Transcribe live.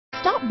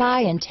Stop by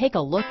and take a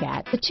look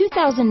at the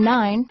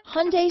 2009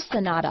 Hyundai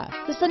Sonata.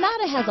 The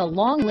Sonata has a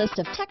long list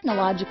of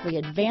technologically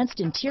advanced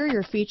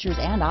interior features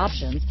and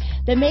options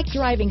that make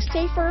driving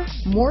safer,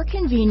 more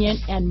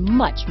convenient, and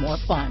much more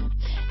fun.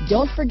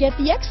 Don't forget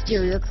the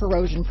exterior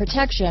corrosion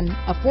protection,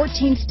 a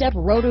 14-step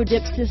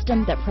roto-dip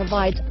system that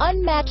provides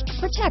unmatched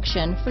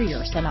protection for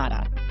your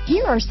Sonata.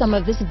 Here are some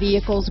of this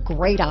vehicle's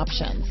great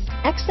options: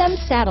 XM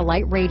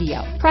satellite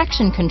radio,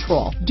 traction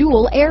control,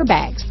 dual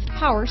airbags,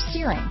 power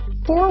steering,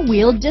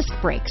 four-wheel disc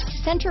brakes,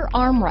 center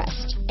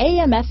armrest,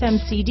 AM/FM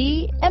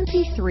CD,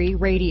 MP3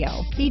 radio,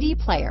 CD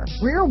player,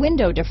 rear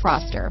window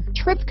defroster,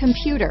 trip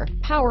computer,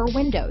 power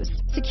windows,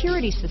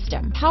 security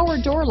system, power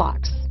door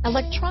locks,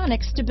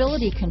 electronic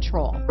stability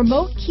control,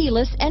 remote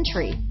keyless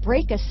entry,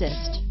 brake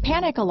assist,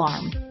 panic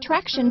alarm,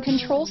 traction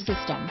control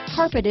system,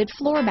 carpeted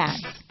floor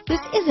mats.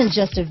 This isn't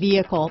just a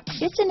vehicle,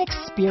 it's an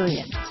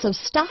experience. So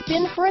stop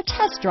in for a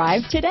test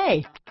drive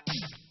today.